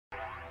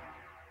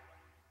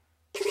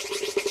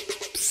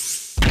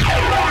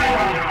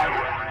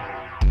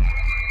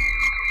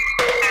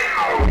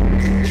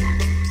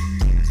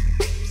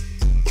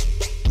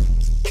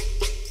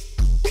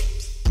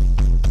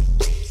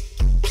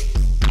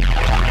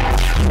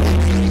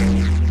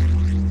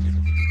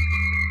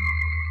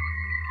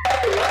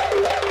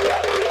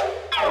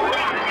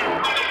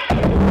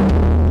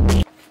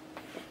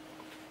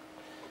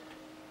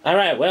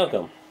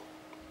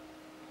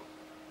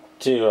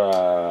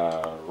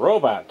to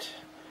Robot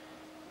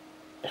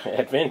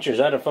Adventures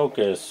Out of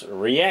Focus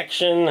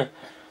reaction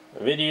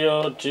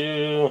video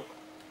to.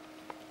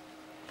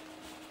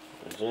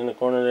 It's in the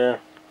corner there.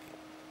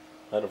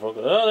 Out of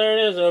focus. Oh, there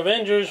it is.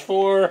 Avengers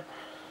 4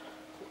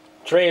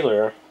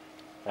 trailer.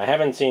 I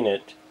haven't seen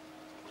it,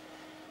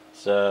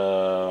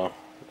 so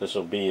this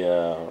will be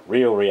a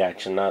real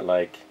reaction, not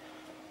like,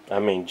 I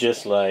mean,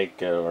 just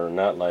like or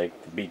not like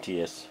the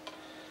BTS.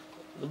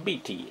 The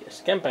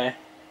BTS. Kanpai.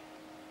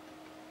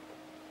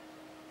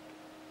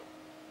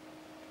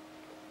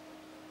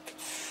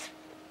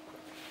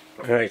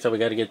 Alright, so we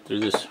got to get through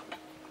this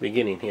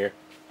beginning here.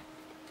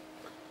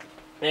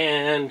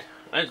 And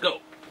let's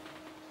go.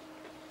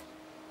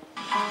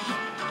 We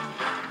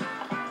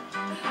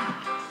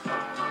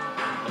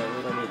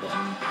don't need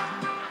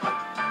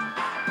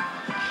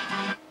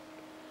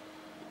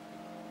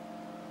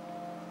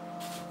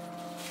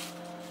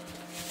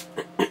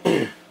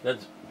that.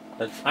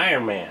 That's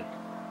Iron Man.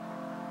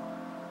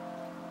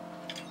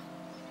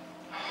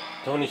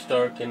 Tony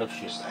Stark in a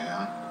ship. Stay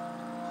on.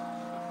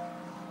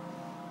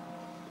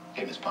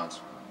 Hey, Miss Potts.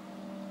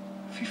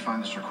 If you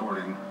find this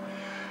recording,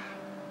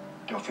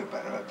 don't feel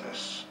bad about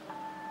this.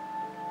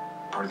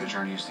 Part of the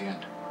journey is the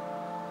end.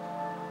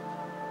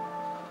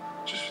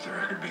 Just for the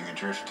record, being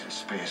adrift in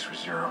space with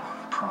zero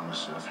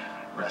promise of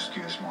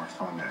rescue is more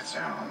fun than it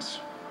sounds.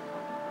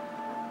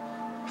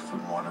 Food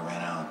and water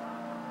ran out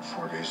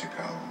 4 days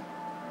ago.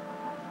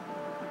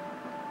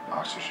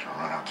 Oxygen will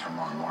run out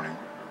tomorrow morning.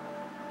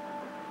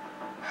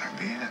 That'll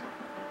be it.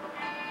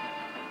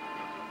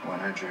 When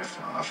I drift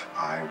off,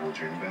 I will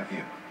dream about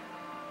you.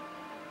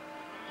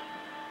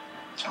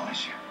 It's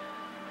always you.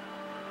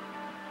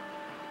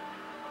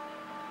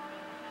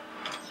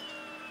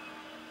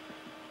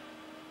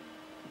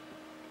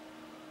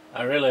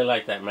 I really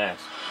like that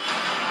mask.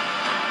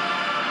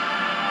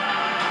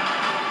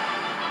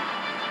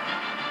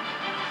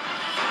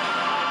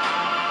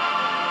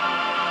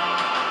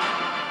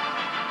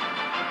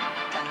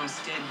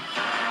 Thanos did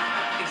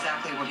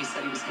exactly what he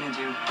said he was going to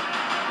do.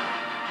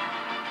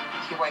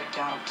 He wiped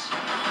out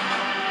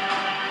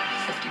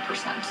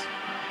 50%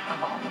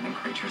 of all living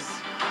creatures.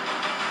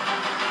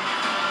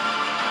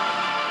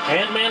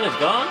 Ant-Man is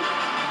gone?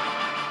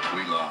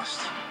 We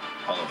lost.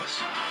 All of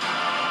us.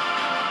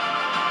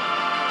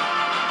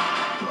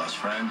 We lost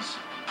friends.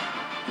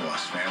 We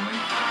lost family.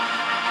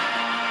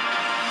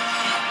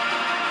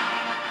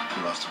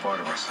 We lost a part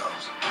of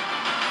ourselves.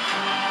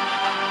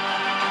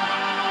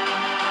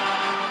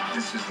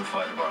 This is the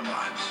fight of our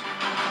lives.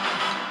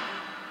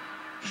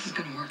 This is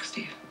going to work,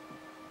 Steve.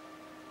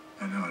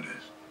 I know it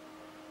is.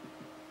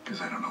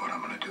 Because I don't know what I'm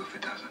going to do if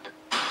it doesn't.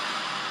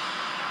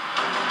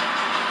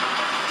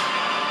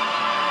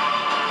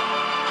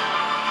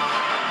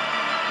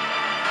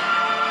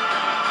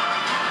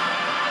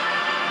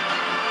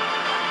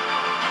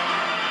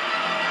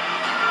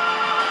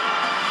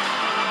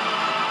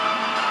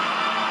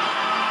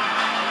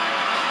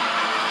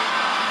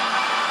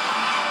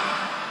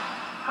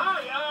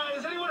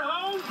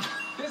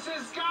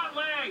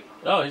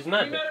 Oh, he's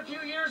not. We met a few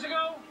years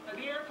ago at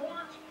the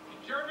airport in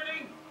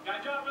Germany.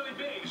 Got job really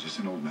big. Is this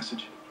an old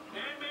message?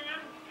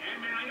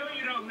 Ant-Man, I know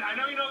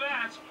you know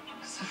that.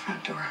 It's the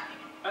front door.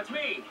 That's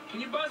me. Can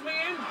you buzz me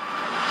in?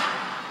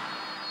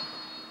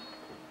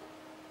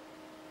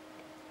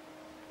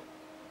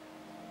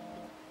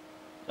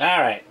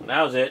 Alright,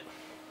 that was it.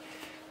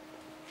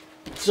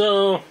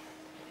 So,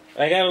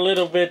 I got a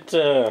little bit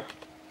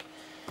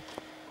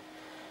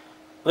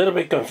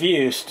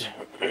confused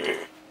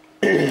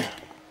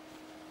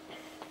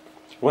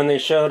when they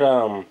showed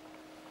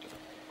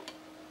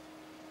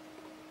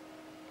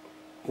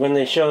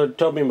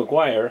Tobey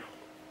Maguire,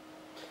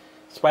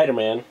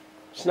 Spider-Man.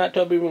 It's not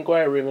Tobey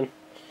Maguire even.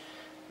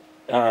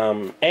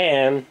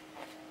 And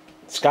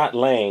Scott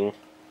Lang.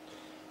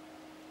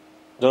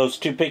 Those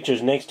two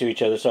pictures next to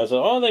each other. So I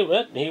thought,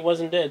 oh, he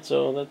wasn't dead.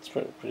 So that's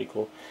pretty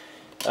cool.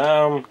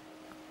 Yeah,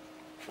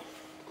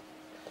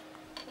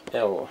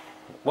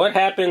 what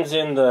happens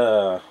in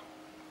the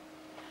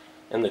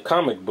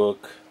comic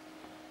book?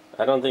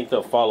 I don't think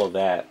they'll follow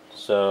that.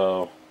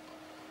 So,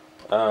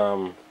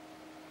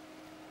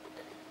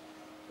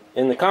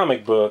 in the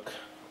comic book,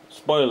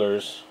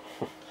 spoilers.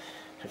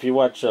 If you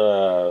watch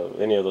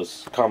any of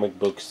those comic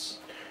books,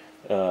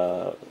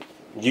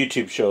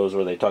 YouTube shows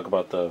where they talk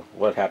about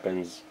what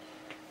happens,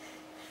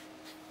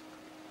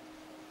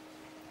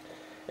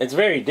 it's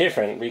very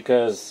different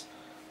because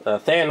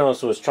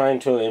Thanos was trying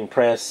to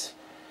impress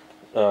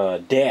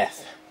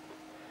death,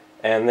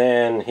 and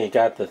then he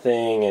got the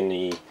thing and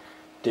he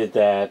did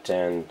that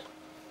and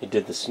he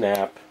did the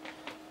snap,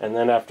 and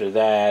then after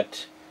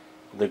that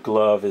the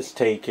glove is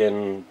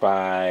taken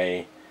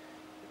by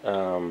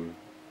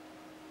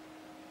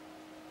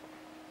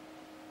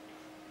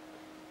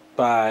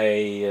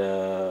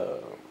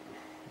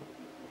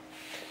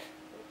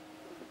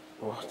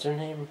what's her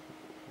name?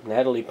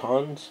 Natalie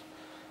Pons,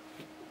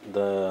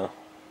 the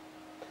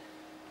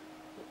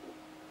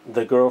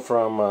girl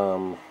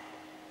from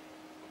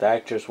the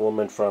actress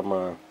woman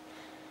from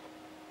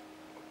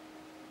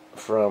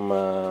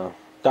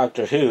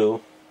Doctor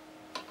Who,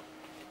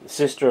 the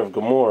sister of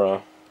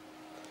Gamora,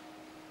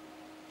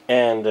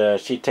 and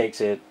she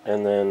takes it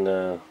and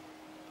then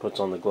puts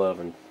on the glove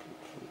and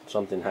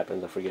something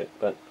happens, I forget.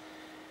 But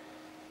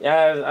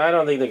yeah, I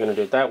don't think they're going to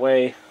do it that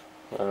way.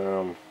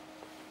 They'll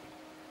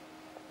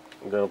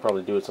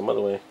probably do it some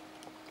other way.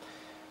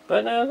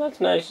 But that's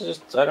nice. It's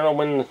just, I don't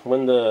know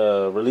when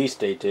the release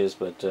date is,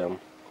 but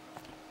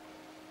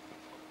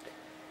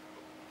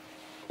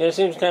it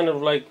seems kind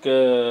of like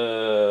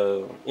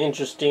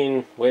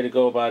interesting way to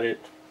go about it.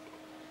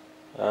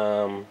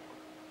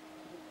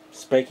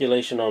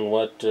 Speculation on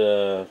what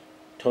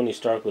Tony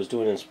Stark was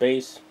doing in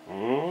space.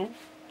 I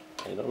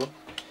don't know.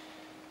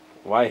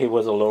 Why he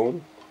was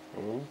alone.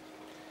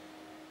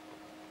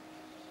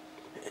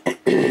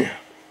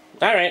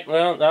 Alright,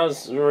 well, that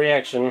was the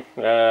reaction.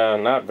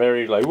 Not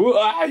very like,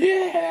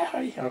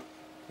 yeah,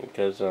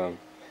 because I'm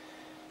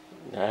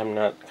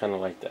not kind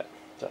of like that.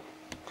 So,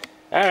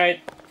 alright.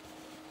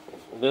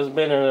 There's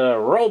been a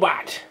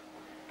robot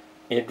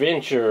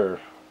adventure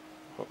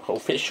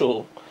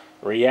official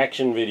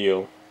reaction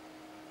video.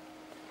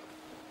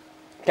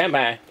 Come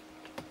by.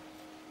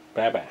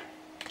 Bye-bye.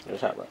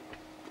 There's Hot Rod.